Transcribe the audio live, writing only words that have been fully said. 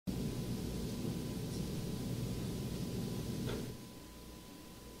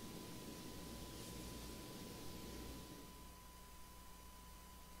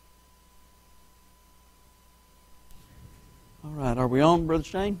right, are we on, Brother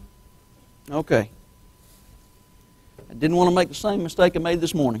Shane? Okay. I didn't want to make the same mistake I made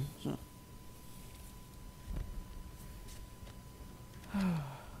this morning.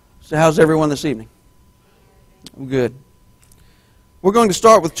 So how's everyone this evening? Good. We're going to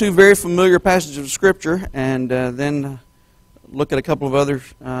start with two very familiar passages of Scripture and then look at a couple of other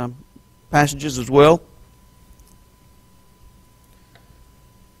passages as well.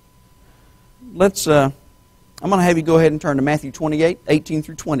 I'm going to have you go ahead and turn to Matthew 28, 18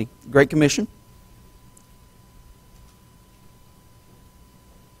 through 20, Great Commission.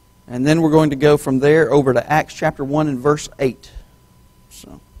 And then we're going to go from there over to Acts chapter 1 and verse 8.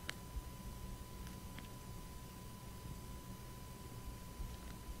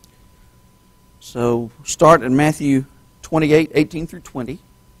 So start in Matthew 28, 18 through 20,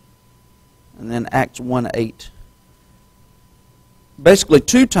 and then Acts 1, 8. Basically,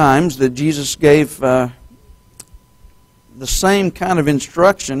 two times that Jesus gave the same kind of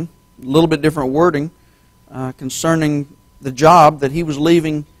instruction, a little bit different wording, concerning the job that he was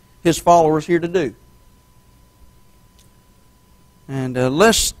leaving his followers here to do. And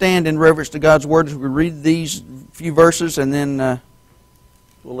let's stand in reverence to God's Word as we read these few verses, and then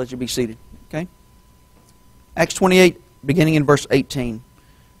we'll let you be seated. Okay? Acts 28, beginning in verse 18.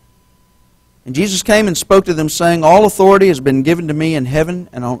 And Jesus came and spoke to them, saying, All authority has been given to me in heaven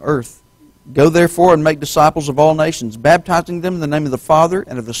and on earth. Go therefore and make disciples of all nations, baptizing them in the name of the Father,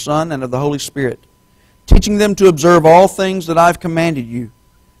 and of the Son, and of the Holy Spirit, teaching them to observe all things that I have commanded you.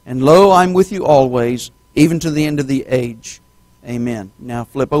 And lo, I am with you always, even to the end of the age. Amen. Now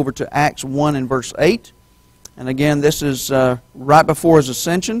flip over to Acts 1 and verse 8. And again, this is right before his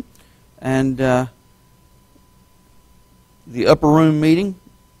ascension and the upper room meeting.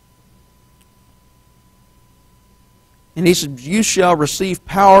 And he said, You shall receive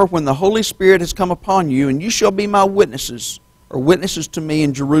power when the Holy Spirit has come upon you, and you shall be my witnesses, or witnesses to me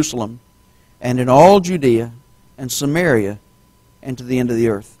in Jerusalem, and in all Judea and Samaria, and to the end of the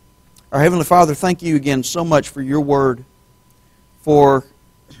earth. Our Heavenly Father, thank you again so much for your word, for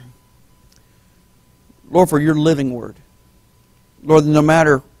your living word. Lord, no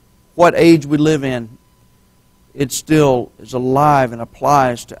matter what age we live in, it still is alive and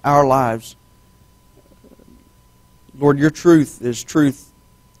applies to our lives. Lord, your truth is truth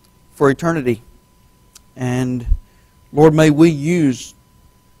for eternity. And Lord, may we use,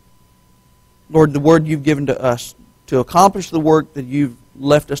 Lord, the word you've given to us to accomplish the work that you've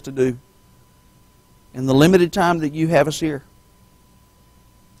left us to do in the limited time that you have us here.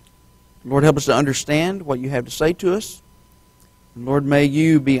 Lord, help us to understand what you have to say to us. And Lord, may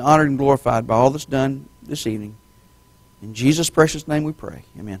you be honored and glorified by all that's done this evening. In Jesus' precious name we pray.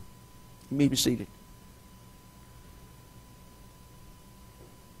 Amen. You may be seated.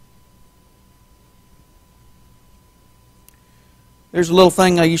 There's a little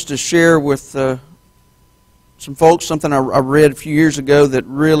thing I used to share with some folks, something I read a few years ago that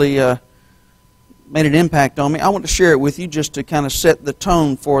really made an impact on me. I want to share it with you just to kind of set the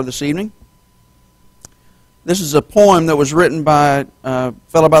tone for this evening. This is a poem that was written by a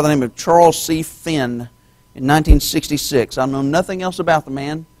fellow by the name of Charles C. Finn in 1966. I know nothing else about the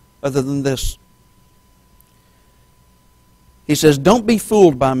man other than this. He says, Don't be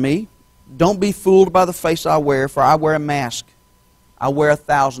fooled by me. Don't be fooled by the face I wear, for I wear a mask. I wear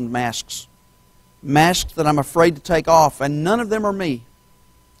 1,000 masks. Masks that I'm afraid to take off, and none of them are me.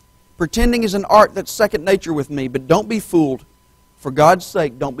 Pretending is an art that's second nature with me, but don't be fooled. For God's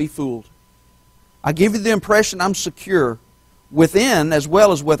sake, don't be fooled. I give you the impression I'm secure, within as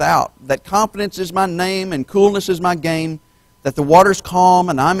well as without, that confidence is my name and coolness is my game, that the water's calm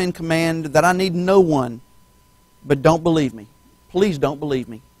and I'm in command, that I need no one. But don't believe me. Please don't believe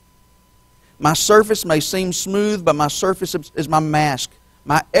me. My surface may seem smooth, but my surface is my mask,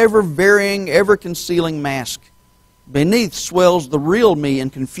 my ever-varying, ever-concealing mask. Beneath swells the real me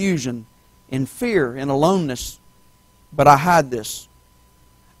in confusion, in fear, in aloneness. But I hide this.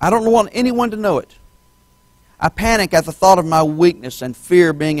 I don't want anyone to know it. I panic at the thought of my weakness and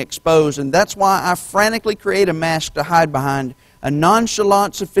fear being exposed, and that's why I frantically create a mask to hide behind, a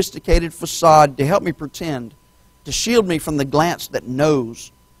nonchalant, sophisticated facade to help me pretend, to shield me from the glance that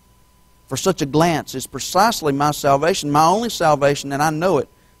knows. For such a glance is precisely my salvation, my only salvation, and I know it.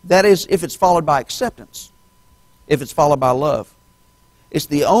 That is, if it's followed by acceptance, if it's followed by love. It's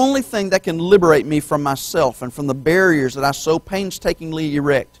the only thing that can liberate me from myself and from the barriers that I so painstakingly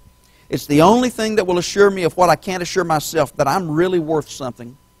erect. It's the only thing that will assure me of what I can't assure myself, that I'm really worth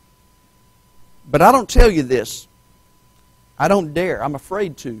something. But I don't tell you this. I don't dare. I'm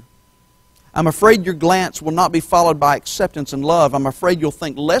afraid to. I'm afraid your glance will not be followed by acceptance and love. I'm afraid you'll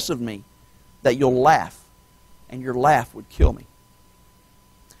think less of me, that you'll laugh, and your laugh would kill me.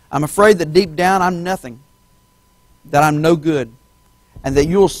 I'm afraid that deep down I'm nothing, that I'm no good, and that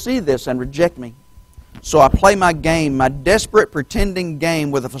you will see this and reject me. So I play my game, my desperate pretending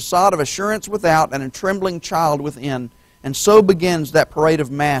game, with a facade of assurance without and a trembling child within. And so begins that parade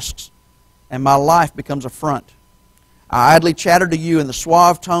of masks, and my life becomes a front. I idly chatter to you in the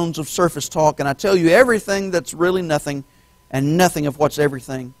suave tones of surface talk, and I tell you everything that's really nothing, and nothing of what's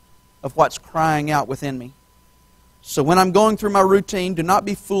everything, of what's crying out within me. So when I'm going through my routine, do not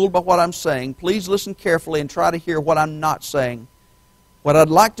be fooled by what I'm saying. Please listen carefully and try to hear what I'm not saying, what I'd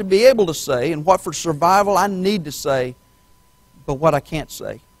like to be able to say, and what for survival I need to say, but what I can't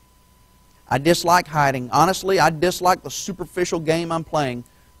say. I dislike hiding. Honestly, I dislike the superficial game I'm playing,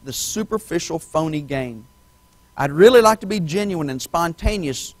 the superficial, phony game. I'd really like to be genuine and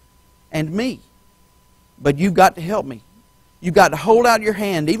spontaneous and me, but you've got to help me. You've got to hold out your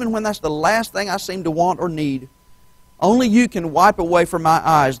hand, even when that's the last thing I seem to want or need. Only you can wipe away from my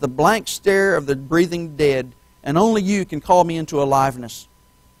eyes the blank stare of the breathing dead, and only you can call me into aliveness.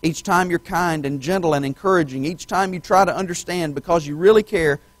 Each time you're kind and gentle and encouraging, each time you try to understand because you really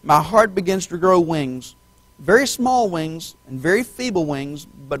care, my heart begins to grow wings. Very small wings and very feeble wings,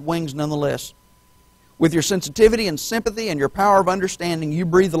 but wings nonetheless. With your sensitivity and sympathy and your power of understanding, you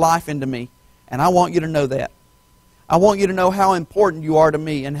breathe life into me, and I want you to know that. I want you to know how important you are to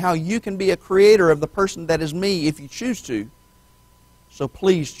me and how you can be a creator of the person that is me if you choose to. So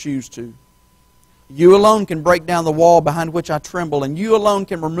please choose to. You alone can break down the wall behind which I tremble, and you alone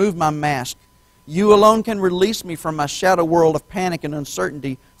can remove my mask. You alone can release me from my shadow world of panic and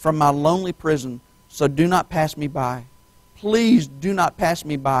uncertainty, from my lonely prison. So do not pass me by. Please do not pass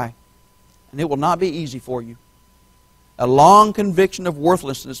me by. And it will not be easy for you. A long conviction of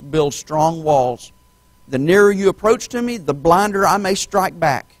worthlessness builds strong walls. The nearer you approach to me, the blinder I may strike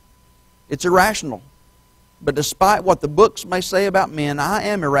back. It's irrational. But despite what the books may say about men, I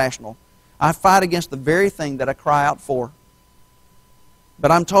am irrational. I fight against the very thing that I cry out for.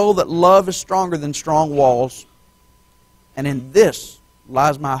 But I'm told that love is stronger than strong walls. And in this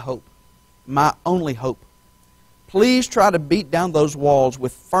lies my hope, my only hope. Please try to beat down those walls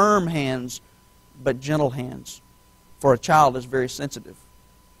with firm hands, but gentle hands, for a child is very sensitive.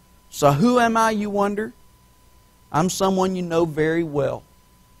 So who am I, you wonder? I'm someone you know very well.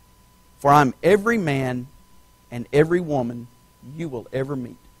 For I'm every man and every woman you will ever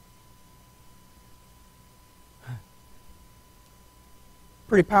meet.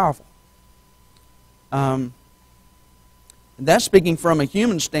 Pretty powerful. That's speaking from a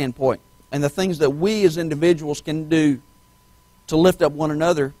human standpoint and the things that we as individuals can do to lift up one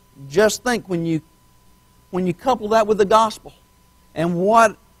another. Just think when you couple that with the gospel and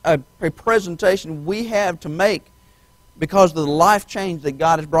what a presentation we have to make because of the life change that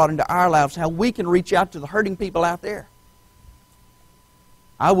God has brought into our lives, how we can reach out to the hurting people out there.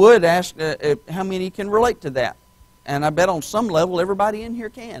 I would ask how many can relate to that. And I bet on some level everybody in here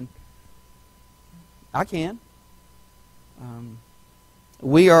can. I can.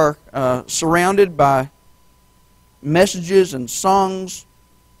 We are surrounded by messages and songs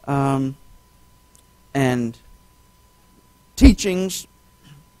and teachings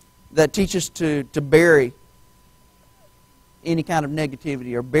that teach us to bury any kind of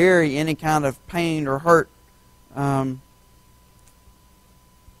negativity or bury any kind of pain or hurt. And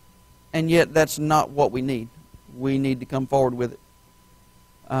yet that's not what we need. We need to come forward with it.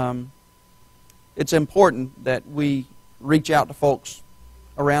 It's important that we reach out to folks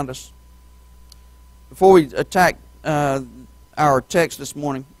around us. Before we attack our text this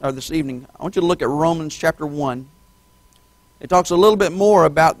morning or this evening, I want you to look at Romans chapter 1. It talks a little bit more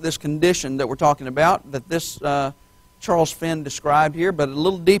about this condition that we're talking about, that this Charles Finn described here, but a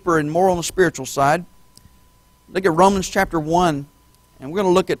little deeper and more on the spiritual side. Look at Romans chapter 1, and we're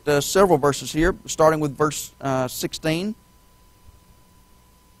going to look at several verses here, starting with verse 16.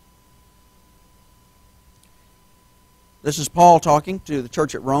 This is Paul talking to the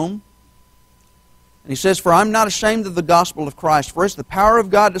church at Rome. And he says, "For I'm not ashamed of the gospel of Christ, for it's the power of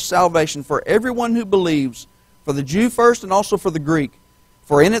God to salvation for everyone who believes, for the Jew first and also for the Greek.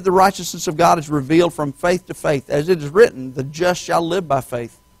 For in it the righteousness of God is revealed from faith to faith, as it is written, the just shall live by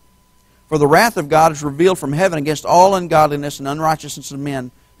faith. For the wrath of God is revealed from heaven against all ungodliness and unrighteousness of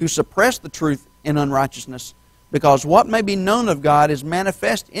men, who suppress the truth in unrighteousness, because what may be known of God is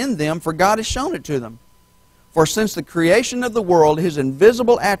manifest in them, for God has shown it to them. For since the creation of the world, His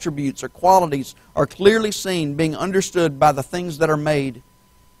invisible attributes or qualities are clearly seen, being understood by the things that are made,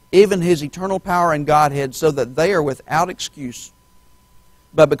 even His eternal power and Godhead, so that they are without excuse.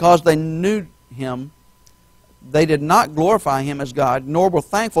 But because they knew Him, they did not glorify Him as God, nor were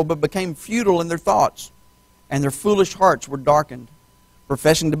thankful, but became futile in their thoughts, and their foolish hearts were darkened.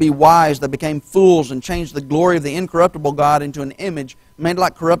 Professing to be wise, they became fools and changed the glory of the incorruptible God into an image made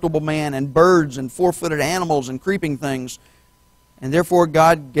like corruptible man and birds and four-footed animals and creeping things. And therefore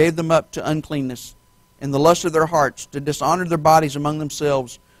God gave them up to uncleanness in the lust of their hearts, to dishonor their bodies among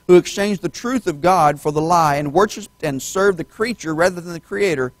themselves, who exchanged the truth of God for the lie, and worshipped and served the creature rather than the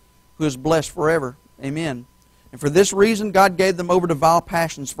Creator, who is blessed forever. Amen. And for this reason God gave them over to vile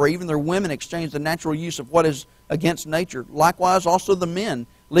passions, for even their women exchanged the natural use of what is against nature. Likewise also the men,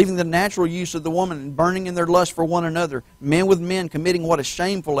 leaving the natural use of the woman and burning in their lust for one another, men with men committing what is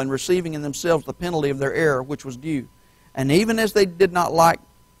shameful and receiving in themselves the penalty of their error which was due. And even as they did not like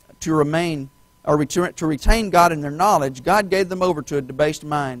to remain or to retain God in their knowledge, God gave them over to a debased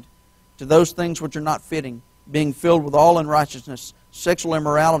mind, to those things which are not fitting, being filled with all unrighteousness, sexual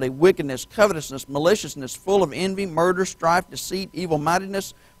immorality, wickedness, covetousness, maliciousness, full of envy, murder, strife, deceit,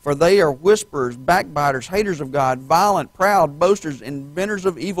 evil-mindedness. For they are whisperers, backbiters, haters of God, violent, proud, boasters, inventors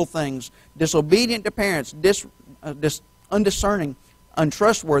of evil things, disobedient to parents, undiscerning,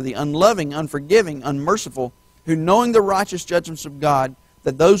 untrustworthy, unloving, unforgiving, unmerciful, who knowing the righteous judgments of God,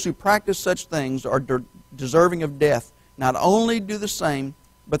 that those who practice such things are deserving of death, not only do the same,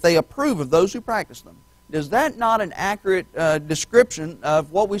 but they approve of those who practice them. Is that not an accurate description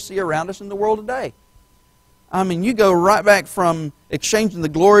of what we see around us in the world today? I mean, you go right back from exchanging the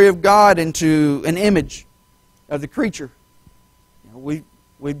glory of God into an image of the creature. You know,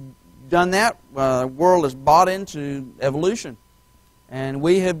 we've done that. The world is bought into evolution. And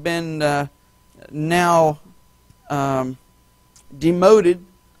we have been now demoted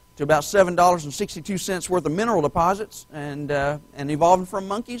to about $7.62 worth of mineral deposits and evolving from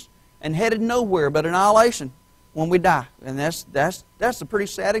monkeys and headed nowhere but annihilation when we die. And that's a pretty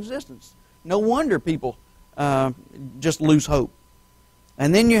sad existence. No wonder people just lose hope.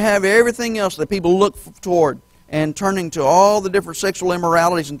 And then you have everything else that people look toward, and turning to all the different sexual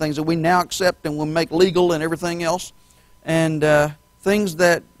immoralities and things that we now accept and will make legal and everything else, and things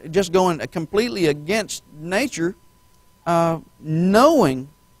that just going completely against nature, knowing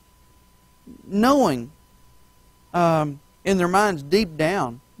in their minds deep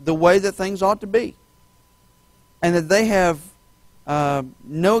down the way that things ought to be, and that they have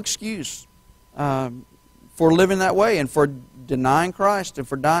no excuse for living that way and for denying Christ and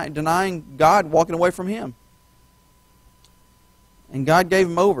for denying God, walking away from Him. And God gave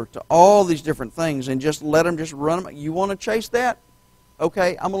them over to all these different things and just let them just run them. You want to chase that?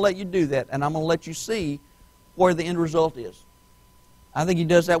 Okay, I'm going to let you do that, and I'm going to let you see where the end result is. I think He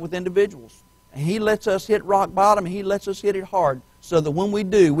does that with individuals. And He lets us hit rock bottom, and He lets us hit it hard, so that when we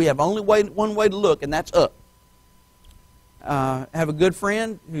do, we have only one way to look, and that's up. I have a good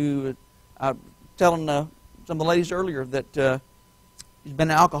friend who, telling some of the ladies earlier that he's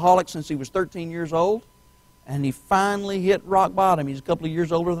been an alcoholic since he was 13 years old, and he finally hit rock bottom. He's a couple of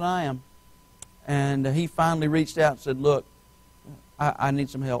years older than I am. And he finally reached out and said, look, I need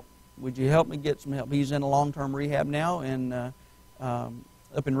some help. Would you help me get some help? He's in a long-term rehab now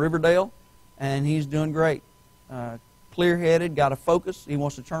up in Riverdale, and he's doing great. Clear-headed, got a focus. He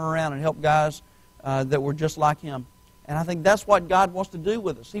wants to turn around and help guys that were just like him. And I think that's what God wants to do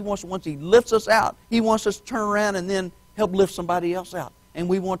with us. He wants, once He lifts us out, He wants us to turn around and then help lift somebody else out. And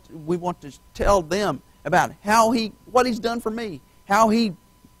we want to tell them about what He's done for me, how He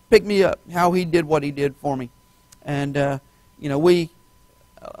picked me up, how He did what He did for me. And a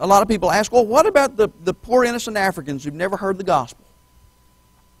lot of people ask, well, what about the poor innocent Africans who've never heard the gospel?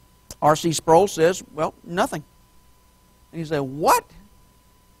 R.C. Sproul says, well, nothing. And you say, what?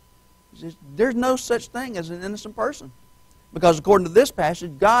 He says, there's no such thing as an innocent person. Because according to this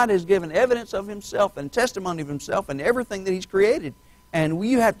passage, God has given evidence of Himself and testimony of Himself and everything that He's created. And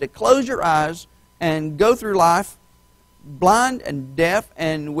you have to close your eyes and go through life blind and deaf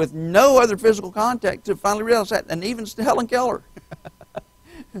and with no other physical contact to finally realize that. And even Helen Keller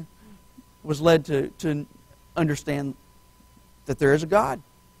was led to understand that there is a God.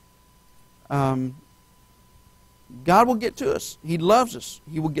 God will get to us. He loves us.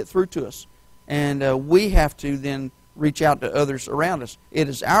 He will get through to us. And we have to then reach out to others around us. It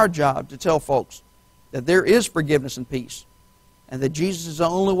is our job to tell folks that there is forgiveness and peace, and that Jesus is the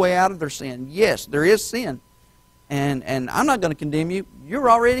only way out of their sin. Yes, there is sin. And I'm not going to condemn you. You're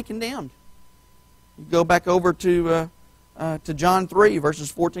already condemned. You go back over to John 3,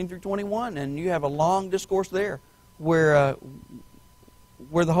 verses 14 through 21, and you have a long discourse there where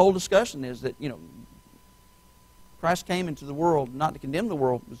the whole discussion is that, Christ came into the world not to condemn the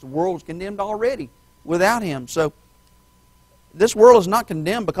world, because the world was condemned already without Him. So this world is not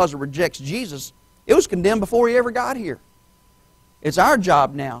condemned because it rejects Jesus. It was condemned before He ever got here. It's our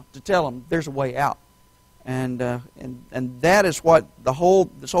job now to tell them there's a way out. And that is what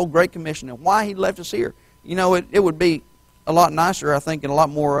this whole Great Commission and why He left us here. You know, it would be a lot nicer, I think, and a lot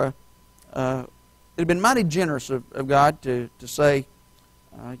more. It'd have been mighty generous of God to say,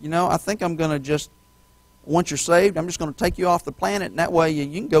 you know, I think I'm going to just, once you're saved, I'm just going to take you off the planet, and that way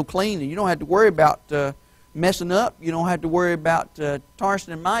you can go clean, and you don't have to worry about messing up. You don't have to worry about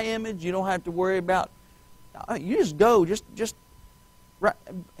tarnishing my image. You don't have to worry about. You just go. Just. Right.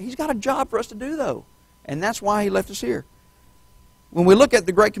 He's got a job for us to do, though. And that's why He left us here. When we look at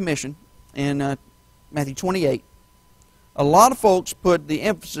the Great Commission in Matthew 28, a lot of folks put the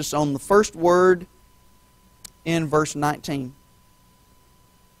emphasis on the first word in verse 19.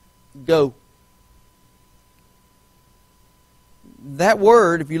 Go. That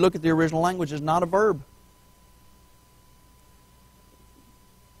word, if you look at the original language, is not a verb.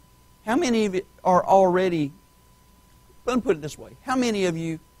 How many of you are already, let me put it this way, how many of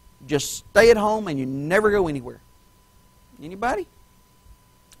you just stay at home and you never go anywhere? Anybody?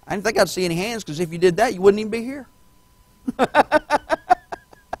 I didn't think I'd see any hands, because if you did that, you wouldn't even be here.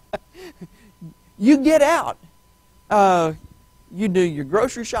 You get out. You do your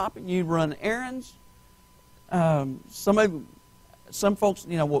grocery shopping. You run errands. Some folks,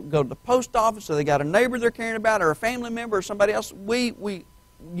 you know, will go to the post office, so they got a neighbor they're caring about, or a family member, or somebody else.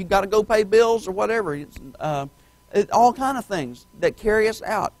 You got to go pay bills or whatever. All kind of things that carry us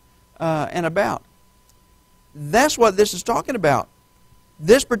out and about. That's what this is talking about.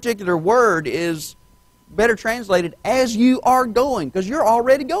 This particular word is better translated as you are going, because you're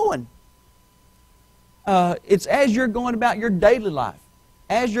already going. It's as you're going about your daily life,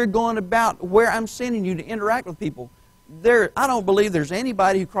 as you're going about where I'm sending you to interact with people. I don't believe there's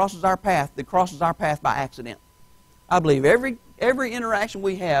anybody who crosses our path that crosses our path by accident. I believe every interaction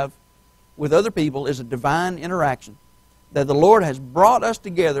we have with other people is a divine interaction, that the Lord has brought us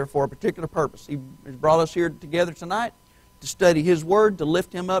together for a particular purpose. He has brought us here together tonight to study His Word, to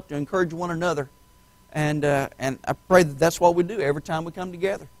lift Him up, to encourage one another. And I pray that that's what we do every time we come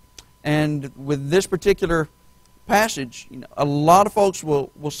together. And with this particular passage, you know, a lot of folks will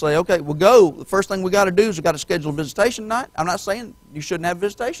say, okay, we'll go. The first thing we got to do is we got to schedule a visitation night. I'm not saying you shouldn't have a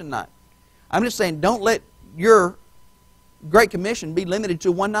visitation night. I'm just saying don't let your Great Commission be limited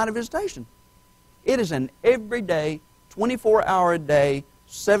to one night of visitation. It is an everyday, 24-hour-a-day,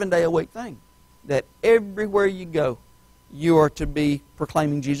 7-day-a-week thing. That everywhere you go, you are to be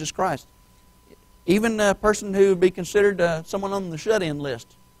proclaiming Jesus Christ. Even a person who would be considered someone on the shut-in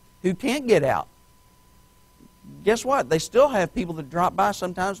list who can't get out, guess what? They still have people that drop by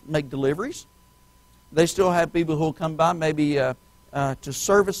sometimes, make deliveries. They still have people who will come by maybe to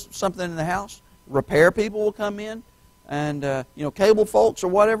service something in the house. Repair people will come in. And, cable folks or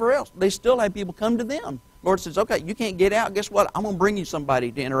whatever else. They still have people come to them. Lord says, okay, you can't get out. Guess what? I'm going to bring you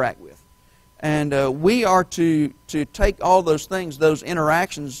somebody to interact with. And we are to take all those things, those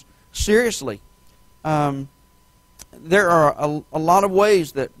interactions, seriously. There are a lot of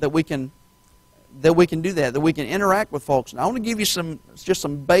ways that we can do that we can interact with folks. And I want to give you just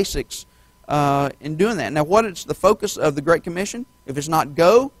some basics in doing that. Now, what is the focus of the Great Commission? If it's not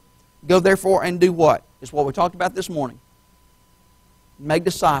go therefore and do what? It's what we talked about this morning. Make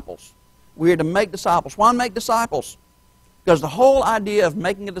disciples. We are to make disciples. Why make disciples? Because the whole idea of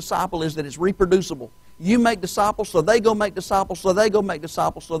making a disciple is that it's reproducible. You make disciples, so they go make disciples, so they go make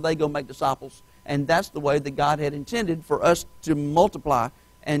disciples, so they go make disciples. And that's the way that God had intended for us to multiply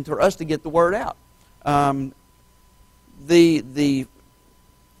and for us to get the word out. The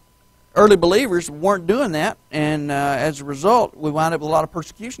early believers weren't doing that, and as a result, we wound up with a lot of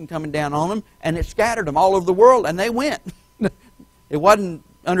persecution coming down on them, and it scattered them all over the world, and they went. It wasn't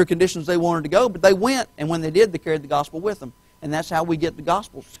under conditions they wanted to go, but they went, and when they did, they carried the gospel with them. And that's how we get the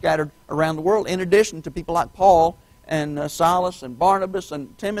gospel scattered around the world, in addition to people like Paul and Silas and Barnabas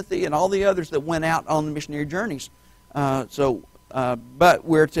and Timothy and all the others that went out on the missionary journeys. But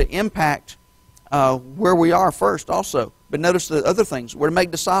we're to impact where we are first also. But notice the other things. We're to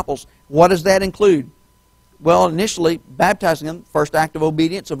make disciples. What does that include? Well, initially, baptizing them, first act of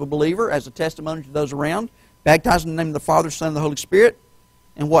obedience of a believer as a testimony to those around. Baptizing in the name of the Father, Son, and the Holy Spirit.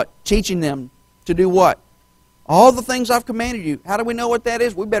 And what? Teaching them to do what? All the things I've commanded you. How do we know what that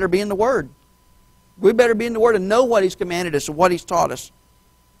is? We better be in the Word. We better be in the Word and know what He's commanded us and what He's taught us.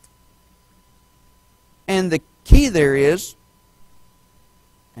 And the key there is,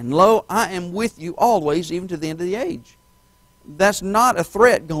 and lo, I am with you always, even to the end of the age. That's not a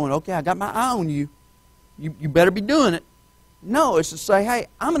threat going, okay, I got my eye on you. You better be doing it. No, it's to say, hey,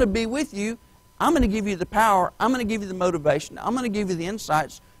 I'm going to be with you. I'm going to give you the power. I'm going to give you the motivation. I'm going to give you the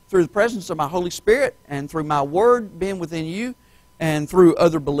insights through the presence of my Holy Spirit and through my Word being within you. and through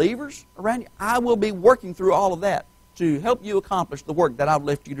other believers around you. I will be working through all of that to help you accomplish the work that I've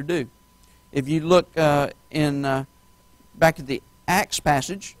left you to do. If you look back at the Acts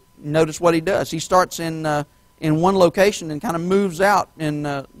passage, notice what he does. He starts in one location and kind of moves out in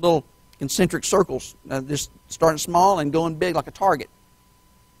little concentric circles, just starting small and going big like a target.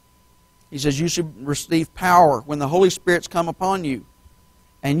 He says, you should receive power when the Holy Spirit's come upon you.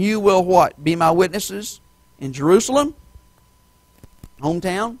 And you will what? Be my witnesses in Jerusalem,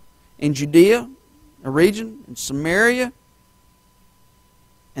 hometown, in Judea, a region, in Samaria,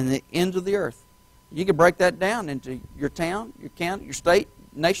 and the ends of the earth. You can break that down into your town, your county, your state,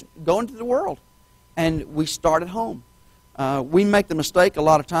 nation, go into the world. And we start at home. We make the mistake a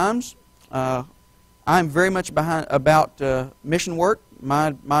lot of times. I'm very much behind about mission work.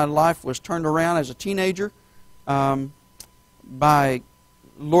 My life was turned around as a teenager by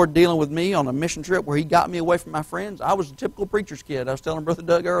Lord dealing with me on a mission trip where He got me away from my friends. I was a typical preacher's kid. I was telling Brother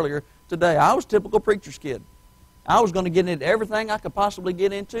Doug earlier today, I was a typical preacher's kid. I was going to get into everything I could possibly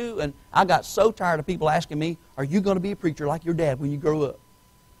get into, and I got so tired of people asking me, are you going to be a preacher like your dad when you grow up?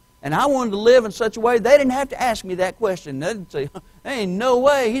 And I wanted to live in such a way they didn't have to ask me that question. They'd say, there ain't no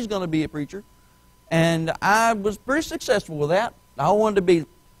way he's going to be a preacher. And I was pretty successful with that. I wanted to be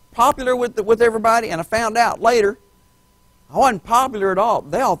popular with everybody, and I found out later I wasn't popular at all.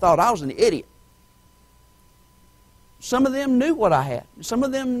 They all thought I was an idiot. Some of them knew what I had. Some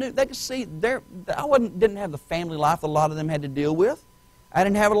of them knew. They could see. Didn't have the family life a lot of them had to deal with. I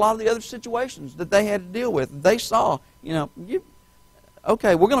didn't have a lot of the other situations that they had to deal with. They saw,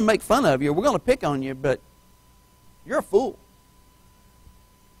 okay, we're going to make fun of you. We're going to pick on you, but you're a fool.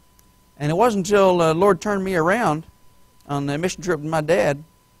 And it wasn't until the Lord turned me around on the mission trip with my dad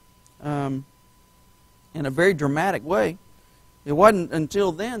in a very dramatic way. It wasn't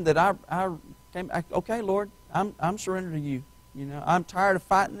until then that I came, okay, Lord, I'm surrendered to you. I'm tired of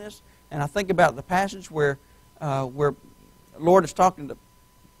fighting this. And I think about the passage where the Lord is talking to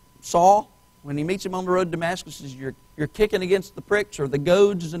Saul when he meets him on the road to Damascus. Says, you're kicking against the pricks, or the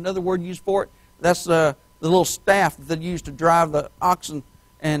goads is another word used for it. That's the little staff that they used to drive the oxen,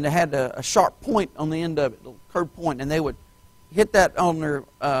 and they had a sharp point on the end of it, a little curved point, and they would hit that on their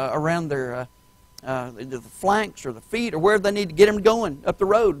around their the flanks or the feet or wherever they need to get them going up the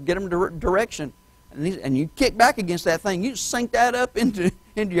road, get them direction. And you kick back against that thing, you sink that up into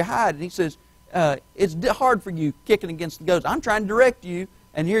your hide. And he says, it's hard for you kicking against the goats. I'm trying to direct you,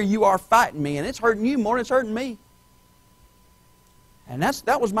 and here you are fighting me, and it's hurting you more than it's hurting me. And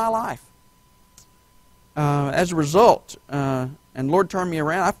that was my life. As a result, and the Lord turned me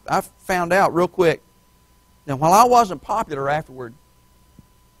around, I found out real quick that while I wasn't popular afterward,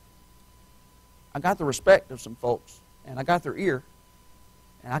 I got the respect of some folks, and I got their ear,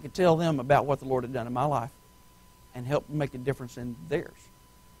 and I could tell them about what the Lord had done in my life and help make a difference in theirs.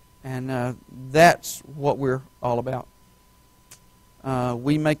 And that's what we're all about.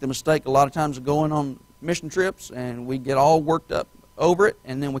 We make the mistake a lot of times of going on mission trips, and we get all worked up over it,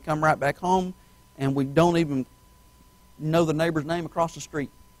 and then we come right back home, and we don't even know the neighbor's name across the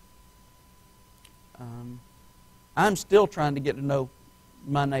street. I'm still trying to get to know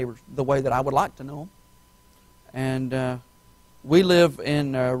my neighbors the way that I would like to know them. And we live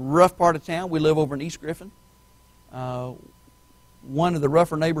in a rough part of town. We live over in East Griffin. One of the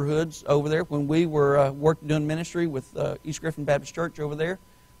rougher neighborhoods over there, when we were doing ministry with East Griffin Baptist Church over there,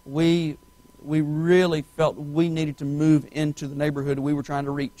 we really felt we needed to move into the neighborhood we were trying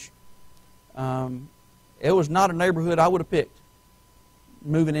to reach. It was not a neighborhood I would have picked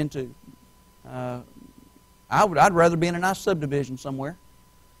moving into. I'd rather be in a nice subdivision somewhere.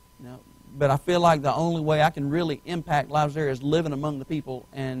 But I feel like the only way I can really impact lives there is living among the people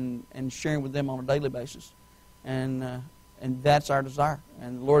and sharing with them on a daily basis. And that's our desire.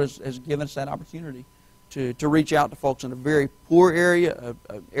 And the Lord has given us that opportunity to reach out to folks in a very poor area,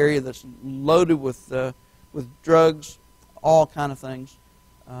 an area that's loaded with drugs, all kind of things.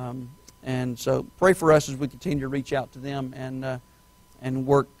 And so pray for us as we continue to reach out to them and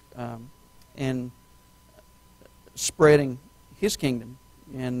work in spreading His kingdom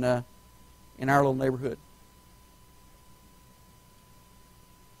in our little neighborhood.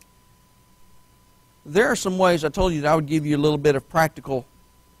 There are some ways I told you that I would give you a little bit of practical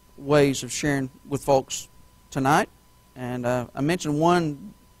ways of sharing with folks tonight. And I mentioned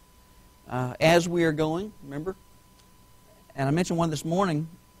one as we are going, remember? And I mentioned one this morning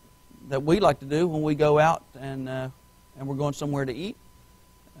that we like to do when we go out and we're going somewhere to eat.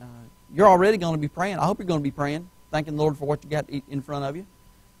 You're already going to be praying. I hope you're going to be praying, thanking the Lord for what you got in front of you.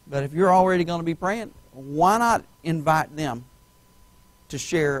 But if you're already going to be praying, why not invite them to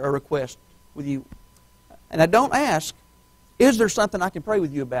share a request with you? And I don't ask Is there something I can pray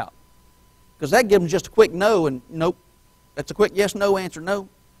with you about? Because that gives them just a quick no, and nope. That's a quick yes, no answer, no.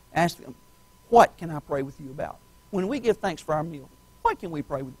 Ask them, what can I pray with you about? When we give thanks for our meal, what can we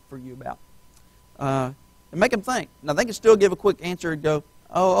pray for you about? And make them think. Now, they can still give a quick answer and go,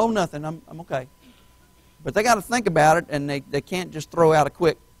 oh, nothing, I'm okay. But they got to think about it, and they can't just throw out a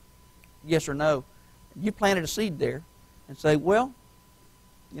quick yes or no. You planted a seed there and say, well,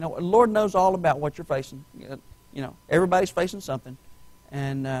 you know, the Lord knows all about what you're facing. You know, everybody's facing something.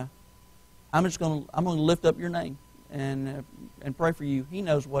 And I'm going to lift up your name and pray for you. He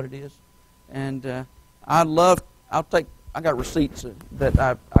knows what it is. And I got receipts that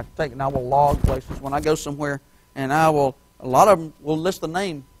I take, and I will log places when I go somewhere, and a lot of them will list the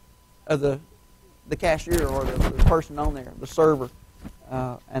name of the cashier or the person on there, the server,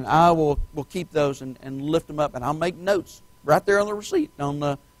 and I will keep those and lift them up, and I'll make notes right there on the receipt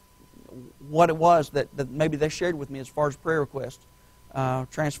on what it was that maybe they shared with me as far as prayer requests.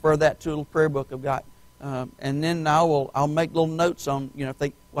 Transfer that to a little prayer book I've got, and then I'll make little notes on, you know,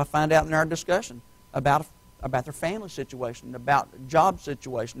 if I find out in our discussion about their family situation, about job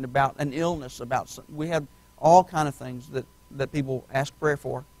situation, about an illness, we have all kind of things that people ask prayer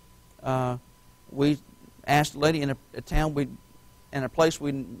for. We asked a lady in a town in a place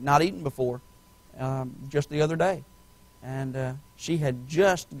we'd not eaten before just the other day, and she had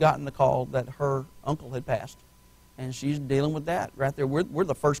just gotten the call that her uncle had passed, and she's dealing with that right there. We're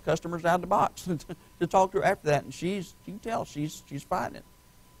the first customers out of the box to talk to her after that, and you can tell she's fighting it.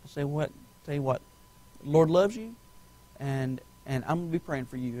 I say, tell you what, the Lord loves you, and I'm going to be praying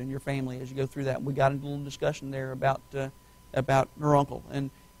for you and your family as you go through that. We got into a little discussion there about her uncle, and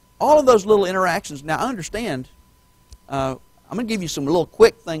all of those little interactions. Now, I understand. I'm going to give you some little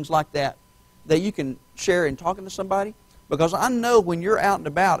quick things like that you can share in talking to somebody, because I know when you're out and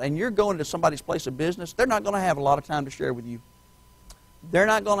about and you're going to somebody's place of business, they're not going to have a lot of time to share with you. They're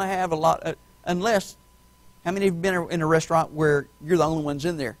not going to have a lot, unless, how many of you have been in a restaurant where you're the only ones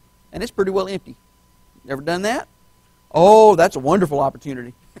in there, and it's pretty well empty? Ever done that? Oh, that's a wonderful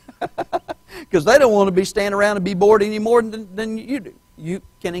opportunity. Because they don't want to be standing around and be bored any more than you do. You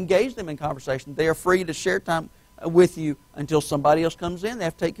can engage them in conversation. They are free to share time with you until somebody else comes in. They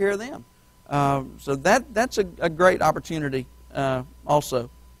have to take care of them. So that's a great opportunity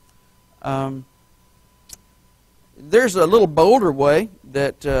also. There's a little bolder way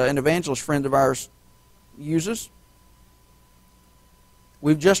that an evangelist friend of ours uses.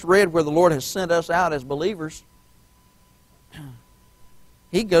 We've just read where the Lord has sent us out as believers.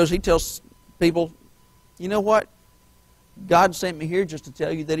 He tells people, you know what? God sent me here just to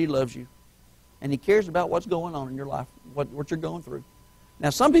tell you that He loves you. And He cares about what's going on in your life, what you're going through.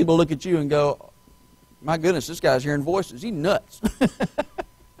 Now, some people look at you and go, my goodness, this guy's hearing voices. He's nuts.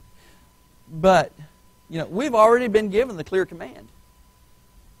 But, you know, we've already been given the clear command.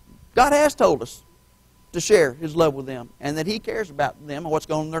 God has told us to share His love with them and that He cares about them and what's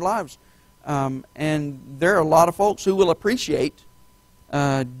going on in their lives. And there are a lot of folks who will appreciate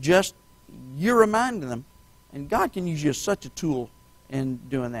just you reminding them. And God can use you as such a tool in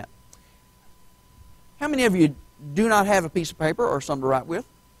doing that. How many of you do not have a piece of paper or something to write with?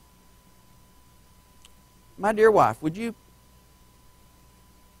 My dear wife, would you?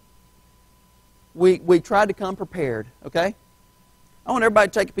 We tried to come prepared, okay? I want everybody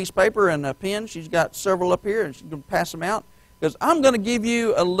to take a piece of paper and a pen. She's got several up here, and she's going to pass them out. Because I'm going to give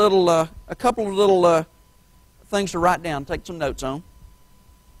you a couple of little things to write down, take some notes on.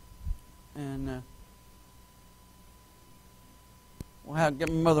 And we'll get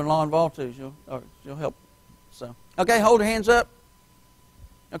my mother-in-law involved too. She'll help. So, okay, hold your hands up.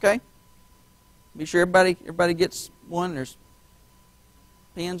 Okay, be sure everybody gets one. There's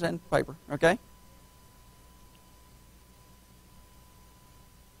pens and paper. Okay.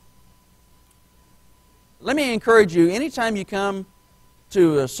 Let me encourage you. Anytime you come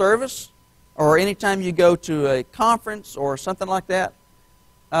to a service, or anytime you go to a conference or something like that,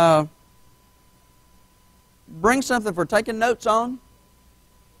 bring something for taking notes on.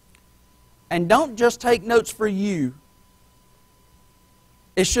 And don't just take notes for you.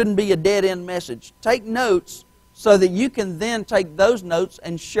 It shouldn't be a dead-end message. Take notes so that you can then take those notes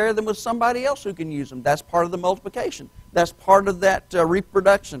and share them with somebody else who can use them. That's part of the multiplication. That's part of that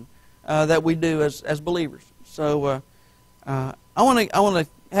reproduction that we do as believers. So I want to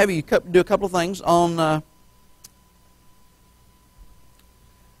have you do a couple of things on.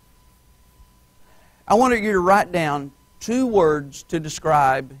 I want you to write down 2 words to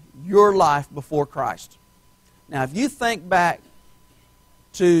describe your life before Christ. Now, if you think back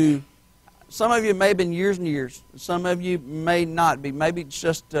to, some of you may have been years and years, some of you may not be. Maybe it's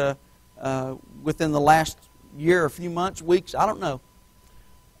just within the last year, a few months, weeks, I don't know.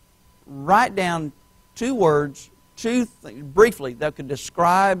 Write down 2 words, briefly, that could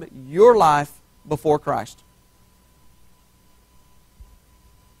describe your life before Christ.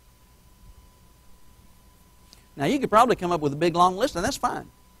 Now, you could probably come up with a big, long list, and that's fine.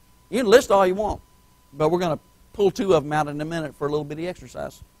 You can list all you want, but we're going to pull 2 of them out in a minute for a little bitty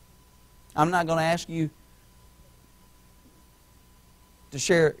exercise. I'm not going to ask you to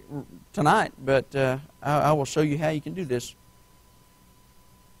share tonight, but I will show you how you can do this.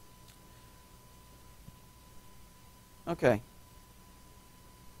 Okay.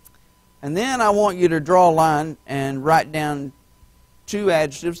 And then I want you to draw a line and write down 2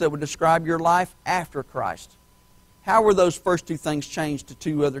 adjectives that would describe your life after Christ. How were those first 2 things changed to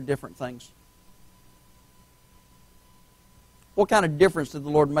 2 other different things? What kind of difference did the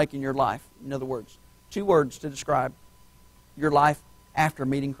Lord make in your life? In other words, 2 words to describe your life after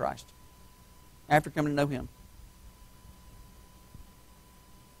meeting Christ, after coming to know Him.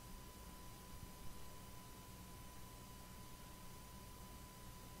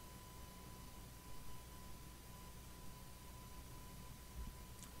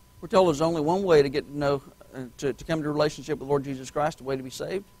 We're told there's only one way to get to know, to come to a relationship with the Lord Jesus Christ, the way to be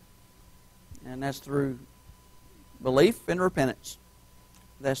saved, and that's through belief and repentance.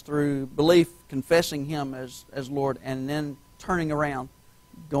 That's through belief, confessing Him as Lord, and then turning around,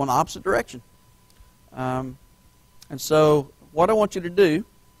 going the opposite direction. And so what I want you to do,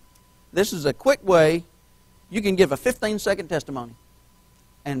 this is a quick way you can give a 15-second testimony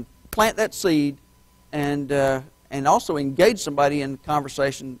and plant that seed and also engage somebody in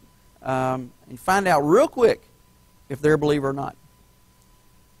conversation and find out real quick if they're a believer or not.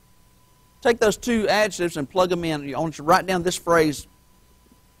 Take those 2 adjectives and plug them in. I want you to write down this phrase,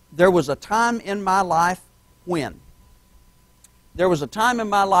 there was a time in my life when. There was a time in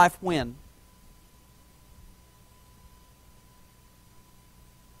my life when.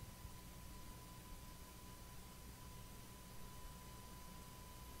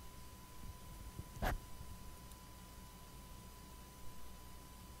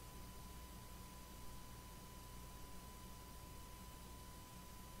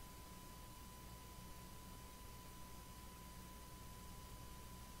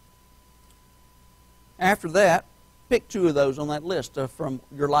 After that, pick 2 of those on that list from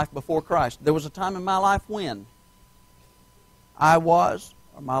your life before Christ. There was a time in my life when I was,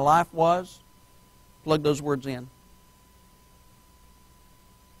 or my life was. Plug those words in.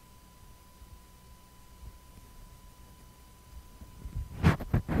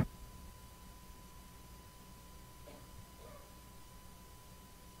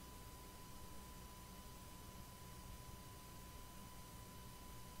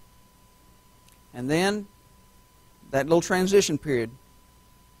 And then that little transition period.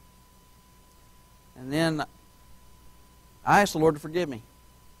 And then I asked the Lord to forgive me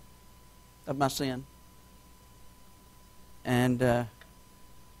of my sin. And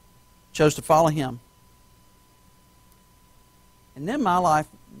chose to follow Him. And then my life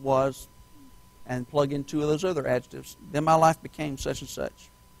was, and plug in 2 of those other adjectives, then my life became such and such.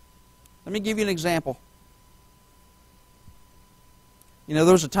 Let me give you an example. You know,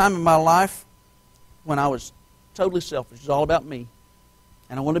 there was a time in my life when I was totally selfish. It was all about me.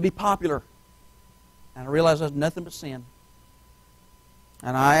 And I wanted to be popular. And I realized I was nothing but sin.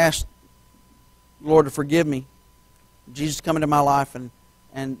 And I asked the Lord to forgive me. Jesus come into my life,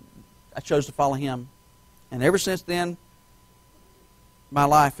 and I chose to follow Him. And ever since then, my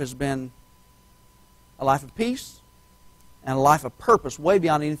life has been a life of peace and a life of purpose way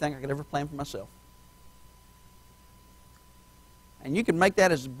beyond anything I could ever plan for myself. And you can make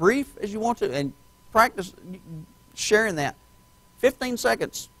that as brief as you want to, and practice sharing that. 15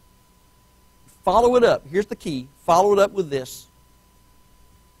 seconds. Follow it up. Here's the key. Follow it up with this.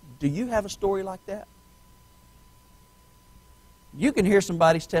 Do you have a story like that? You can hear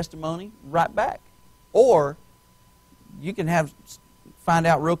somebody's testimony right back. Or you can find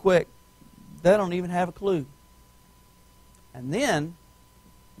out real quick, they don't even have a clue. And then,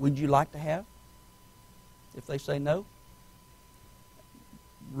 would you like to have? If they say no?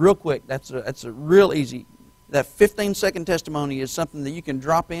 Real quick, that's a real easy. That 15-second testimony is something that you can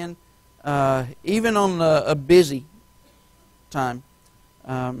drop in, even on a busy time.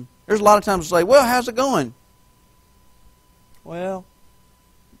 There's a lot of times to say, well, how's it going? Well,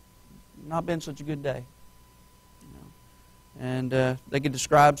 not been such a good day. And they could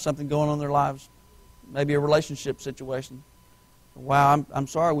describe something going on in their lives, maybe a relationship situation. Wow, I'm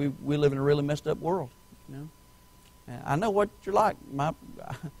sorry, we live in a really messed up world. You know, and I know what you're like. I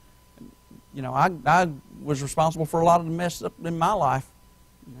was responsible for a lot of the mess up in my life.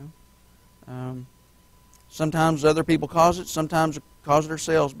 You know, Sometimes other people cause it. Sometimes we cause it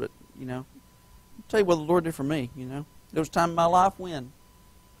ourselves. But, I'll tell you what the Lord did for me, There was a time in my life when,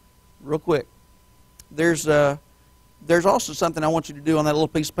 real quick, there's also something I want you to do on that little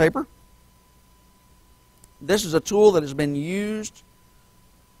piece of paper. This is a tool that has been used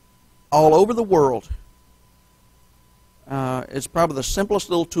all over the world. It's probably the simplest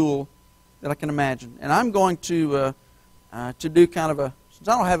little tool that I can imagine. And I'm going to do kind of since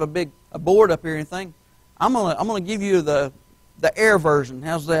I don't have a board up here or anything, I'm gonna give you the air version.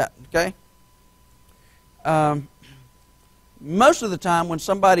 How's that? Okay. Most of the time when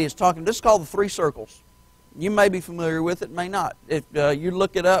somebody is talking, this is called the 3 circles. You may be familiar with it, may not. If you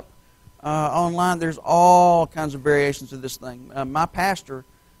look it up online, there's all kinds of variations of this thing. My pastor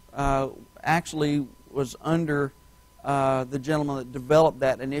actually was under the gentleman that developed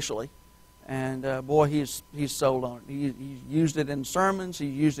that initially. And boy, he's sold on it. He used it in sermons. He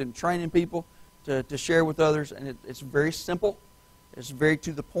used it in training people to share with others. And it's very simple. It's very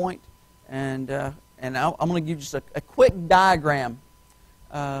to the point. And I'm going to give you just a quick diagram.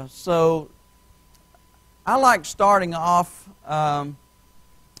 So I like starting off.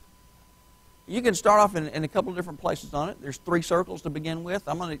 You can start off in a couple of different places on it. There's 3 circles to begin with.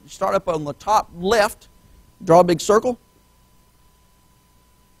 I'm going to start up on the top left. Draw a big circle.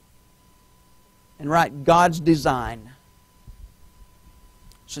 And write God's design.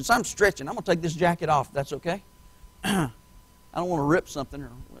 Since I'm stretching, I'm going to take this jacket off, if that's okay. I don't want to rip something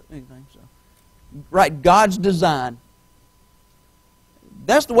or anything. So, write God's design.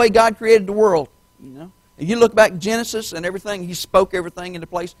 That's the way God created the world. If you look back at Genesis and everything, He spoke everything into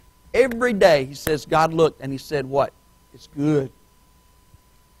place. Every day He says God looked and He said what? It's good.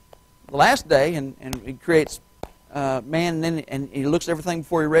 The last day, and He creates man, and He looks at everything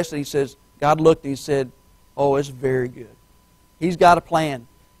before He rests, and He says, God looked and He said, oh, it's very good. He's got a plan.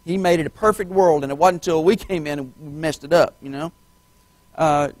 He made it a perfect world, and it wasn't until we came in and messed it up,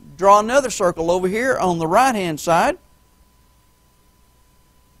 Draw another circle over here on the right-hand side,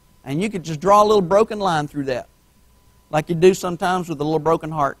 and you could just draw a little broken line through that, like you do sometimes with a little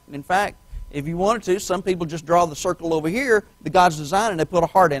broken heart. In fact, if you wanted to, some people just draw the circle over here, the God's design, and they put a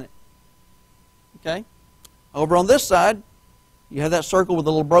heart in it. Okay? Over on this side, you have that circle with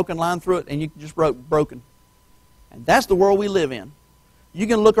a little broken line through it, and you can just wrote broken. And that's the world we live in. You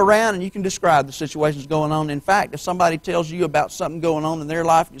can look around and you can describe the situations going on. In fact, if somebody tells you about something going on in their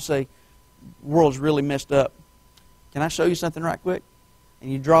life, you say, the world's really messed up. Can I show you something right quick? And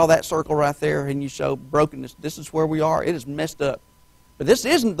you draw that circle right there and you show brokenness. This is where we are. It is messed up. But this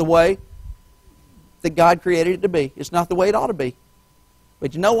isn't the way that God created it to be. It's not the way it ought to be.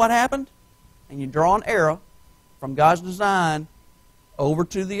 But you know what happened? And you draw an arrow from God's design over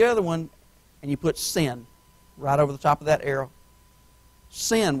to the other one, and you put sin right over the top of that arrow.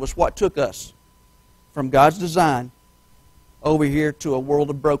 Sin was what took us from God's design over here to a world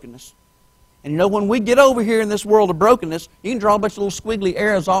of brokenness. And when we get over here in this world of brokenness, you can draw a bunch of little squiggly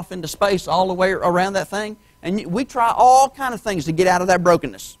arrows off into space all the way around that thing. And we try all kind of things to get out of that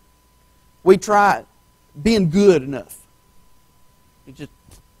brokenness. We try being good enough. It just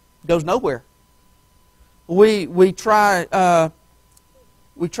goes nowhere. We try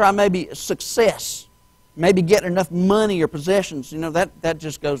maybe success. Maybe getting enough money or possessions, that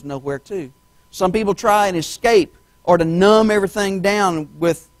just goes nowhere too. Some people try and escape or to numb everything down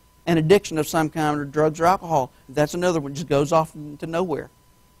with an addiction of some kind, or drugs or alcohol. That's another one, just goes off into nowhere.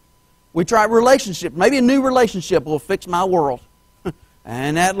 We try relationship. Maybe a new relationship will fix my world.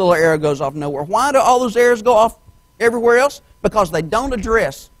 And that little arrow goes off nowhere. Why do all those arrows go off everywhere else? Because they don't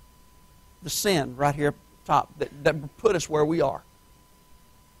address the sin right here up top that put us where we are.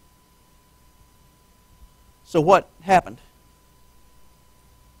 So what happened?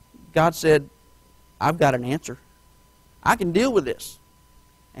 God said, I've got an answer. I can deal with this.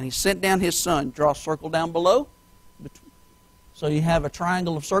 And He sent down His Son. Draw a circle down below. So you have a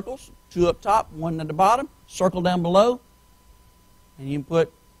triangle of circles, 2 up top, 1 at the bottom, circle down below, and you can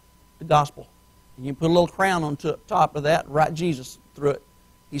put the gospel. And you can put a little crown on top of that, write Jesus through it.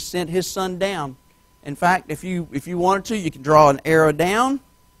 He sent His Son down. In fact, if you wanted to, you can draw an arrow down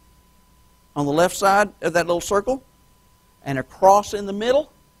on the left side of that little circle, and a cross in the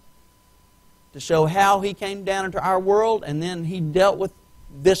middle to show how He came down into our world, and then He dealt with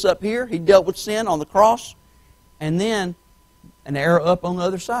this up here. He dealt with sin on the cross, and then an arrow up on the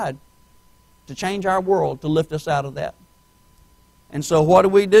other side to change our world, to lift us out of that. And so what do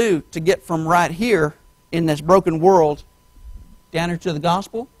we do to get from right here in this broken world down here to the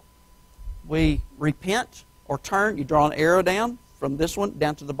gospel? We repent or turn. You draw an arrow down from this one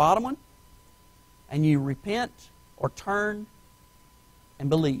down to the bottom one, and you repent or turn and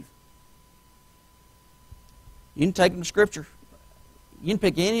believe. You can take them to Scripture. You can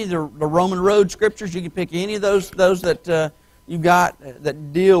pick any of the Roman road scriptures. You can pick any of those that you got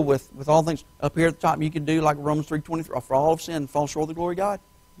that deal with all things. Up here at the top, you could do like Romans 3:23, for all of sin and fall short of the glory of God.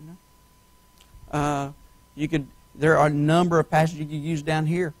 You know? You could. There are a number of passages you could use down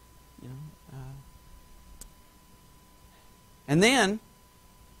here. You know? And then,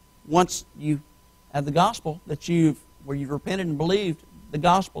 once you have the gospel where you've repented and believed the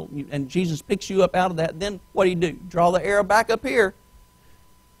gospel, and Jesus picks you up out of that, then what do? Draw the arrow back up here.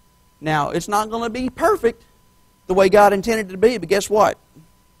 Now, it's not going to be perfect the way God intended it to be, but guess what?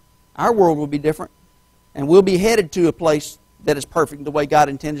 Our world will be different, and we'll be headed to a place that is perfect the way God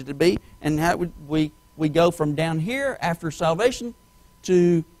intended it to be. And how we go from down here after salvation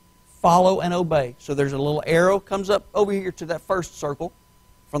to follow and obey. So there's a little arrow comes up over here to that first circle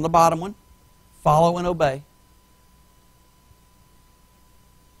from the bottom one. Follow and obey.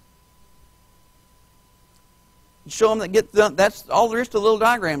 You show them that get done. That's all there is to the little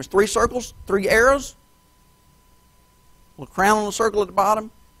diagram. It's 3 circles, 3 arrows, a little crown on the circle at the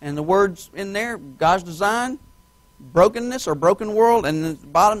bottom, and the words in there, God's design, brokenness or broken world, and at the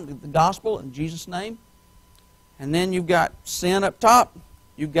bottom, the gospel in Jesus' name. And then you've got sin up top.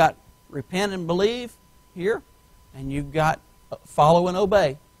 You've got repent and believe here, and you've got follow and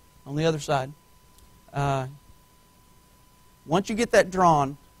obey on the other side. Once you get that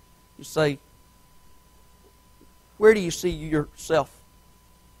drawn, you say, where do you see yourself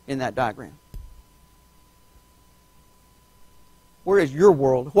in that diagram? Where is your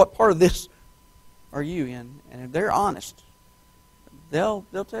world? What part of this are you in? And if they're honest, they'll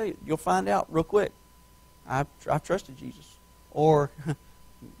tell you. You'll find out real quick. I've trusted Jesus. Or,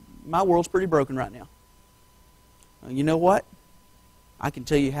 my world's pretty broken right now. You know what? I can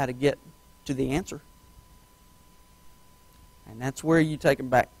tell you how to get to the answer. And that's where you take them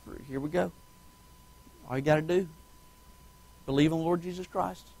back through. Here we go. All you got to do, believe on the Lord Jesus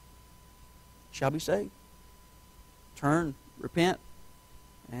Christ, shall be saved. Turn, repent,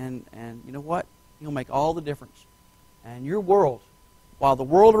 and you know what? He'll make all the difference. And your world, while the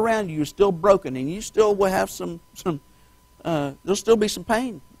world around you is still broken, and you still will have there'll still be some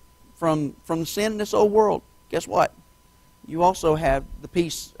pain from the sin in this old world. Guess what? You also have the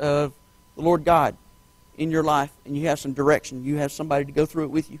peace of the Lord God in your life, and you have some direction. You have somebody to go through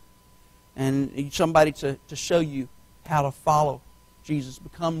it with you, and somebody to show you how to follow Jesus,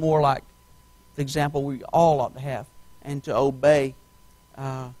 become more like the example we all ought to have, and to obey.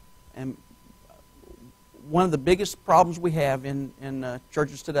 And one of the biggest problems we have in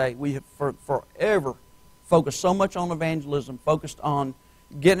churches today, we have forever focused so much on evangelism, focused on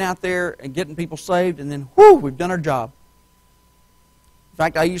getting out there and getting people saved, and then, whew, we've done our job. In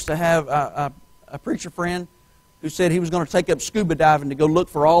fact, I used to have a preacher friend who said he was going to take up scuba diving to go look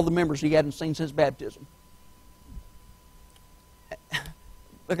for all the members he hadn't seen since baptism.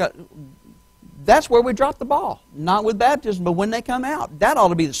 That's where we drop the ball. Not with baptism, but when they come out. That ought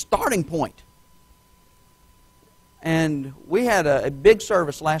to be the starting point. And we had a big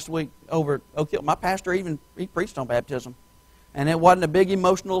service last week over at Oak Hill. My pastor he preached on baptism. And it wasn't a big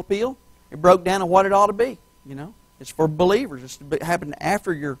emotional appeal. It broke down on what it ought to be. You know, it's for believers. It's to happen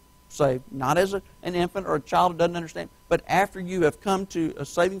after you're saved, not as an infant or a child who doesn't understand, but after you have come to a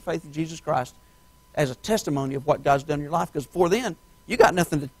saving faith in Jesus Christ as a testimony of what God's done in your life. Because before then, you got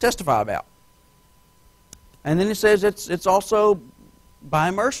nothing to testify about. And then it says it's also by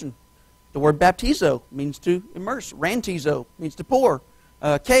immersion. The word baptizo means to immerse. Rantizo means to pour.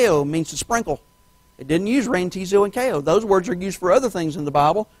 Kao means to sprinkle. It didn't use rantizo and kao. Those words are used for other things in the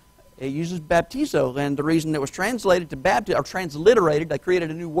Bible. It uses baptizo, and the reason it was translated to baptize, or transliterated, they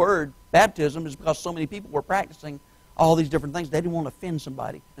created a new word, baptism, is because so many people were practicing all these different things. They didn't want to offend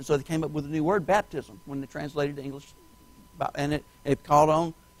somebody, and so they came up with a new word, baptism, when they translated to English. And it caught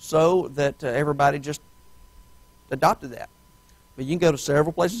on so that everybody just adopted that. But you can go to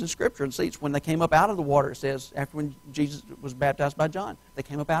several places in Scripture and see it's when they came up out of the water. It says, after when Jesus was baptized by John, they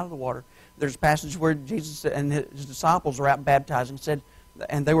came up out of the water. There's a passage where Jesus and his disciples were out baptizing,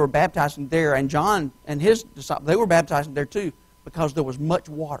 and they were baptizing there, and John and his disciples, they were baptizing there too, because there was much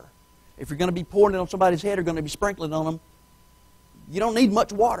water. If you're going to be pouring it on somebody's head or going to be sprinkling on them, you don't need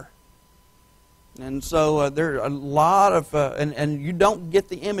much water. And so there are a lot of, and you don't get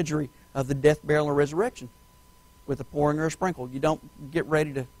the imagery of the death, burial, and resurrection with a pouring or a sprinkle. You don't get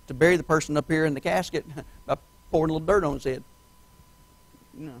ready to bury the person up here in the casket by pouring a little dirt on his head.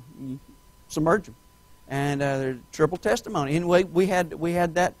 You submerge him. And there's triple testimony. Anyway, we had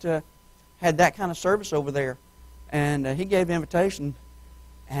that kind of service over there, and he gave the invitation,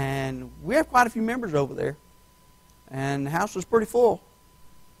 and we have quite a few members over there, and the house was pretty full,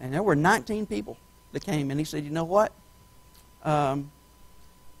 and there were 19 people that came, and he said, you know what?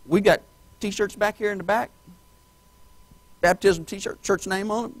 We got T-shirts back here in the back, baptism T-shirt, church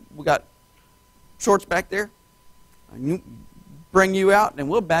name on them. We got shorts back there. And bring you out, and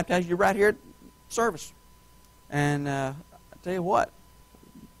we'll baptize you right here at service. And I tell you what,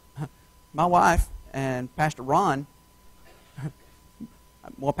 my wife and Pastor Ron,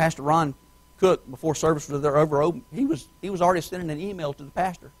 well, Pastor Ron Cook, before service was over open, he was already sending an email to the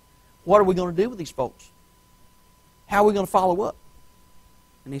pastor. What are we going to do with these folks? How are we going to follow up?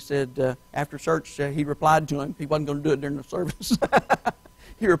 And he said, after church, he replied to him. He wasn't going to do it during the service.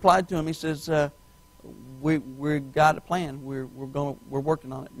 He replied to him. He says, "We've got a plan. We're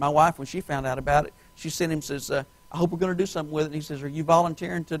working on it." My wife, when she found out about it, she sent him. Says, "I hope we're going to do something with it." And he says, "Are you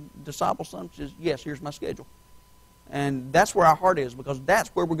volunteering to disciple some?" She says, "Yes. Here's my schedule." And that's where our heart is, because that's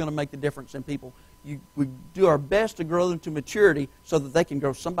where we're going to make the difference in people. We do our best to grow them to maturity so that they can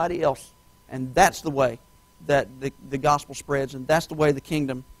grow somebody else, and that's the way that the gospel spreads, and that's the way the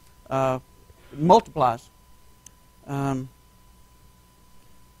kingdom multiplies.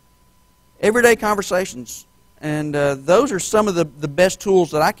 Everyday conversations, and those are some of the best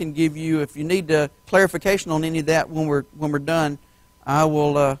tools that I can give you. If you need clarification on any of that when we're done,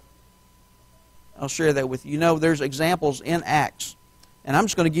 I'll share that with you. You know, there's examples in Acts, and I'm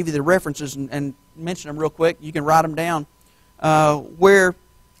just going to give you the references and mention them real quick. You can write them down, where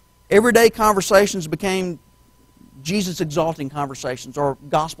everyday conversations became Jesus exalting conversations or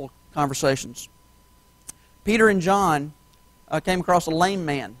gospel conversations. Peter and John came across a lame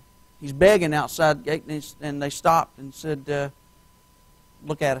man. He's begging outside the gate, and they stopped and said,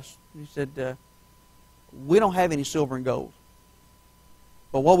 "Look at us." He said, "We don't have any silver and gold,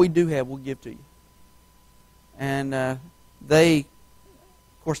 but what we do have, we'll give to you." And they,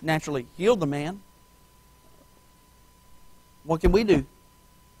 of course, naturally healed the man. What can we do?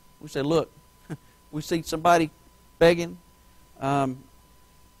 We say, "Look, we see somebody begging."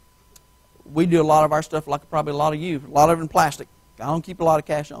 We do a lot of our stuff, like probably a lot of you, a lot of it in plastic. I don't keep a lot of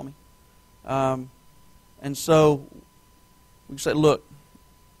cash on me. And so we say, "Look,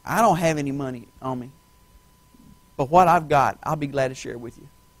 I don't have any money on me, but what I've got, I'll be glad to share with you.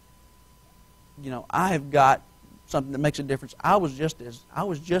 You know, I have got something that makes a difference. I was just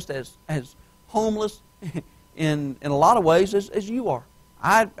as homeless in a lot of ways as you are.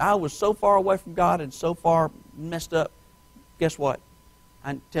 I was so far away from God and so far messed up. Guess what?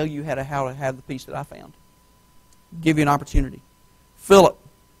 I tell you how to have the peace that I found. Give you an opportunity." Philip,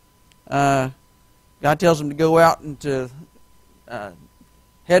 God tells him to go out and to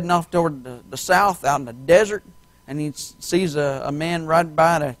heading off toward the south, out in the desert, and he sees a man riding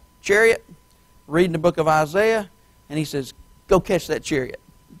by in a chariot, reading the book of Isaiah, and he says, "Go catch that chariot.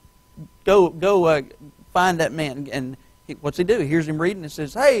 Go find that man." And what's he do? He hears him reading and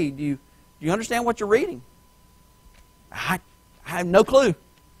says, "Hey, do you understand what you're reading?" I have no clue.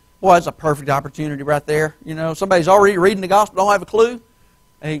 Boy, that's a perfect opportunity right there. You know, somebody's already reading the gospel, don't have a clue.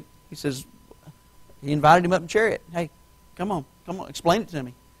 He says, he invited him up in the chariot. "Hey, come on, explain it to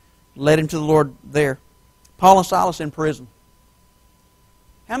me." Led him to the Lord there. Paul and Silas in prison.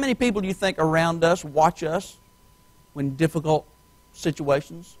 How many people do you think around us watch us when difficult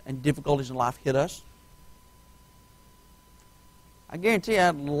situations and difficulties in life hit us? I guarantee you I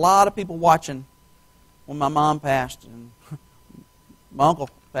had a lot of people watching when my mom passed and my uncle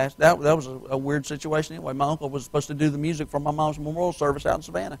passed. That was a weird situation anyway. My uncle was supposed to do the music for my mom's memorial service out in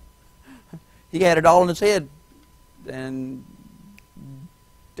Savannah. He had it all in his head and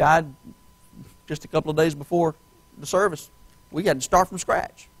died just a couple of days before the service. We had to start from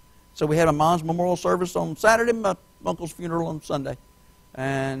scratch. So we had my mom's memorial service on Saturday and my uncle's funeral on Sunday.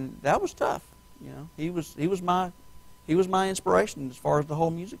 And that was tough. You know, he was my inspiration as far as the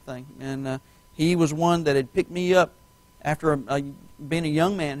whole music thing. And he was one that had picked me up after being a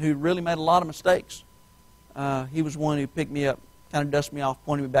young man who really made a lot of mistakes. He was one who picked me up, kind of dusted me off,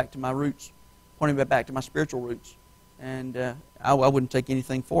 pointed me back to my roots, pointed me back to my spiritual roots. And I wouldn't take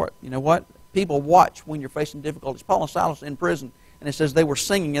anything for it. You know what? People watch when you're facing difficulties. Paul and Silas in prison, and it says they were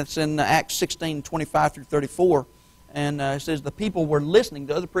singing. It's in Acts 16, 25 through 34. And it says the people were listening,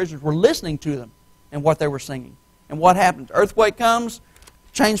 the other prisoners were listening to them and what they were singing. And what happens? Earthquake comes,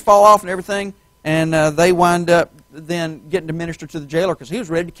 chains fall off and everything, and they wind up then getting to minister to the jailer because he was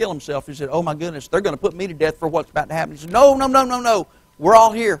ready to kill himself. He said, "Oh my goodness, they're going to put me to death for what's about to happen." He said, No, we're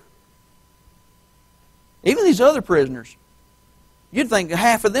all here. Even these other prisoners, you'd think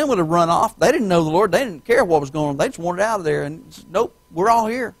half of them would have run off. They didn't know the Lord. They didn't care what was going on. They just wanted out of there. And he said, "Nope, we're all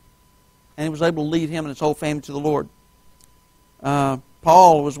here." And he was able to lead him and his whole family to the Lord.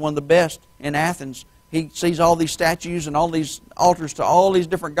 Paul was one of the best in Athens he sees all these statues and all these altars to all these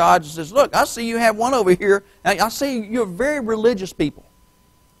different gods and says, look, I see you have one over here. I see you're very religious people.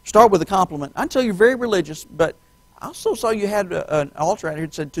 Start with a compliment. I tell you, very religious, but I also saw you had an altar out here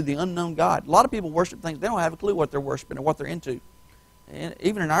that said, to the unknown God. A lot of people worship things. They don't have a clue what they're worshiping or what they're into. And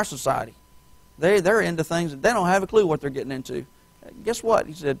even in our society, they're into things that they don't have a clue what they're getting into. Guess what?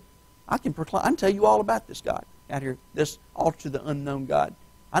 He said, I can tell you all about this God out here, this altar to the unknown God.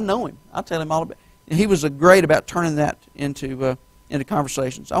 I know him. I'll tell him all about it. And he was great about turning that into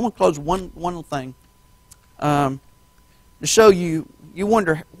conversations. I want to close one little thing to show you. You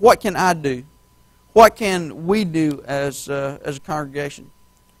wonder, what can I do? What can we do as a congregation?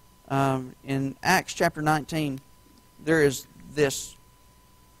 In Acts chapter 19, there is this.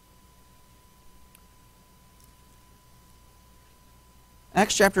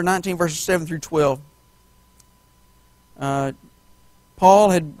 Acts chapter 19, verses 7 through 12. Paul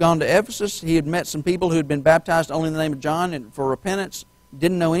had gone to Ephesus. He had met some people who had been baptized only in the name of John and for repentance.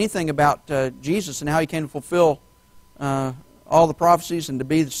 Didn't know anything about Jesus and how he came to fulfill all the prophecies and to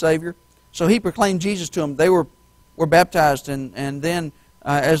be the Savior. So he proclaimed Jesus to them. They were baptized, and then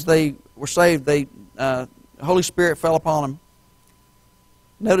as they were saved, the Holy Spirit fell upon them.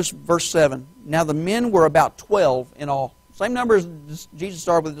 Notice verse 7. Now the men were about 12 in all. Same number as Jesus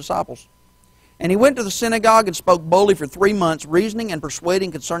started with the disciples. And he went to the synagogue and spoke boldly for 3 months, reasoning and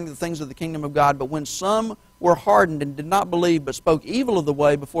persuading concerning the things of the kingdom of God. But when some were hardened and did not believe, but spoke evil of the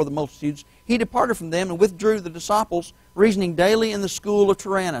way before the multitudes, he departed from them and withdrew the disciples, reasoning daily in the school of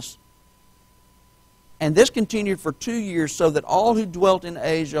Tyrannus. And this continued for 2 years, so that all who dwelt in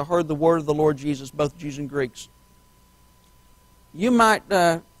Asia heard the word of the Lord Jesus, both Jews and Greeks. You might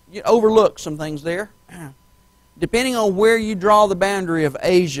overlook some things there. Depending on where you draw the boundary of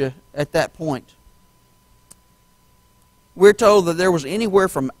Asia at that point. We're told that there was anywhere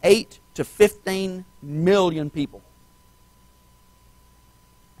from 8 to 15 million people.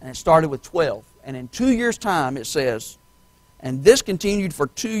 And it started with 12. And in 2 years' time, it says, and this continued for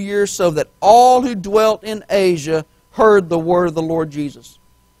 2 years, so that all who dwelt in Asia heard the word of the Lord Jesus.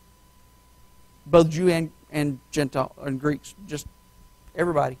 Both Jew and Gentile and Greeks, just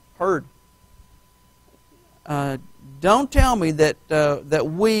everybody heard. Don't tell me that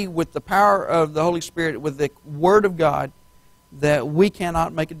we, with the power of the Holy Spirit, with the Word of God, that we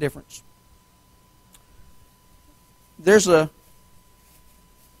cannot make a difference. It's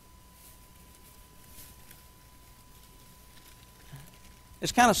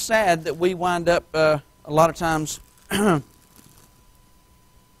kind of sad that we wind up a lot of times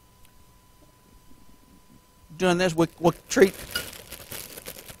doing this. We'll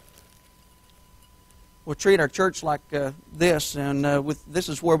treat our church like this, and this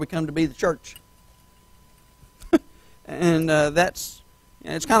is where we come to be the church. And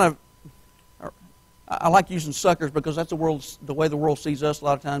it's kind of, I like using suckers because that's the way the world sees us a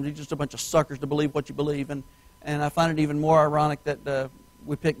lot of times. You're just a bunch of suckers to believe what you believe, and I find it even more ironic that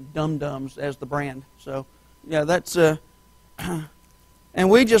we pick dum-dums as the brand. So, yeah, that's, and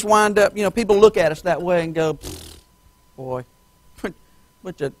we just wind up, people look at us that way and go, boy,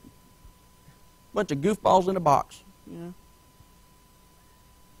 bunch of goofballs in a box.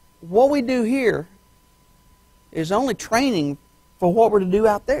 What we do here is only training for what we're to do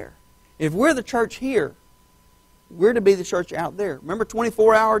out there. If we're the church here, we're to be the church out there. Remember,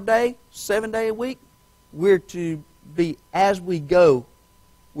 24-hour day, 7 day a week? We're to be, as we go,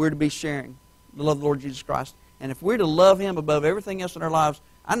 we're to be sharing the love of the Lord Jesus Christ. And if we're to love Him above everything else in our lives,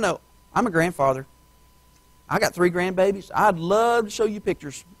 I know, I'm a grandfather. I got 3 grandbabies. I'd love to show you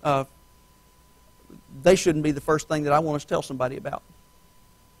pictures of. They shouldn't be the first thing that I want to tell somebody about.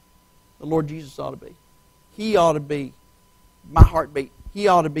 The Lord Jesus ought to be. He ought to be my heartbeat. He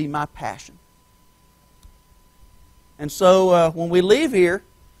ought to be my passion. And so when we leave here,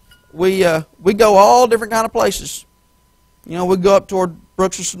 we go all different kind of places. We go up toward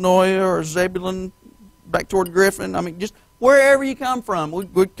Brooks or Sonoya or Zebulon, back toward Griffin. I mean, just wherever you come from, we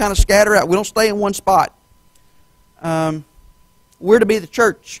kind of scatter out. We don't stay in one spot. We're to be the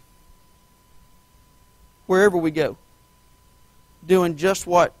church wherever we go, doing just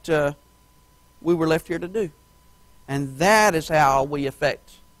what we were left here to do. And that is how we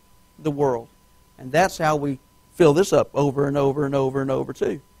affect the world. And that's how we fill this up over and over and over and over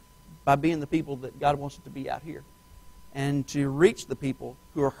too, by being the people that God wants us to be out here. And to reach the people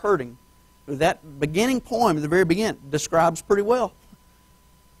who are hurting. That beginning poem at the very beginning describes pretty well.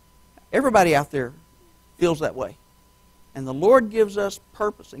 Everybody out there feels that way. And the Lord gives us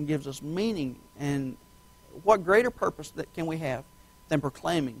purpose and gives us meaning. And what greater purpose that can we have than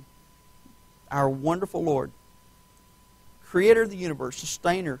proclaiming our wonderful Lord, Creator of the universe,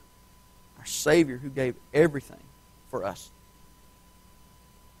 Sustainer, our Savior who gave everything for us.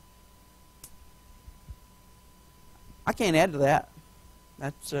 I can't add to that.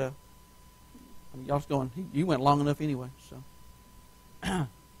 That's y'all's going. You went long enough anyway. So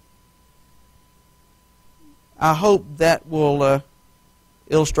I hope that will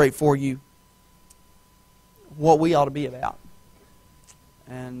illustrate for you what we ought to be about.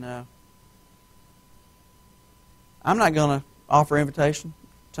 And I'm not going to offer invitation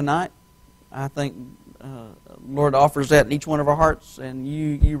tonight. I think Lord offers that in each one of our hearts, and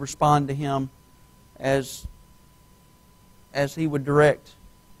you respond to Him as He would direct.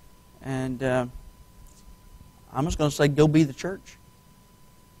 And I'm just going to say, go be the church.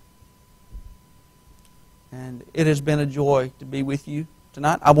 And it has been a joy to be with you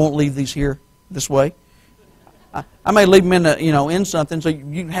tonight. I won't leave these here this way. I may leave them in something, so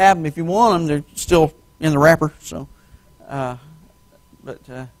you can have them if you want them. They're still in the wrapper. So, but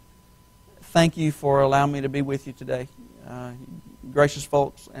thank you for allowing me to be with you today, gracious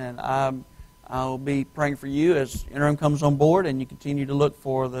folks. And I'll be praying for you as interim comes on board, and you continue to look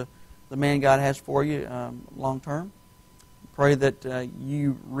for the man God has for you long term. Pray that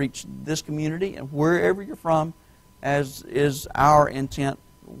you reach this community and wherever you're from, as is our intent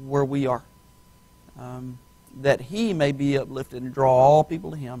where we are. That He may be uplifted and draw all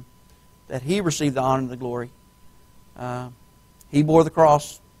people to Him. That He receive the honor and the glory. He bore the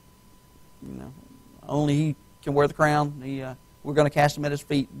cross. Only He can wear the crown. We're going to cast Him at His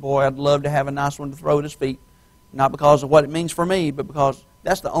feet. Boy, I'd love to have a nice one to throw at His feet. Not because of what it means for me, but because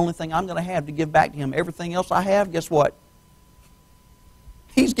that's the only thing I'm going to have to give back to Him. Everything else I have, guess what?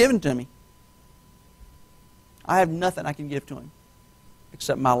 He's given to me. I have nothing I can give to Him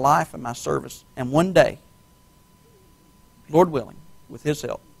except my life and my service. And one day, Lord willing, with His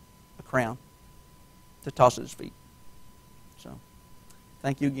help, a crown to toss at His feet. So,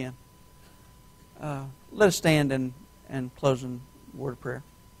 thank you again. Let us stand and close in a word of prayer.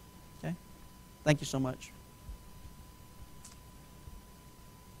 Okay? Thank you so much.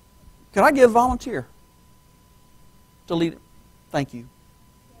 Could I get a volunteer to lead it? Thank you.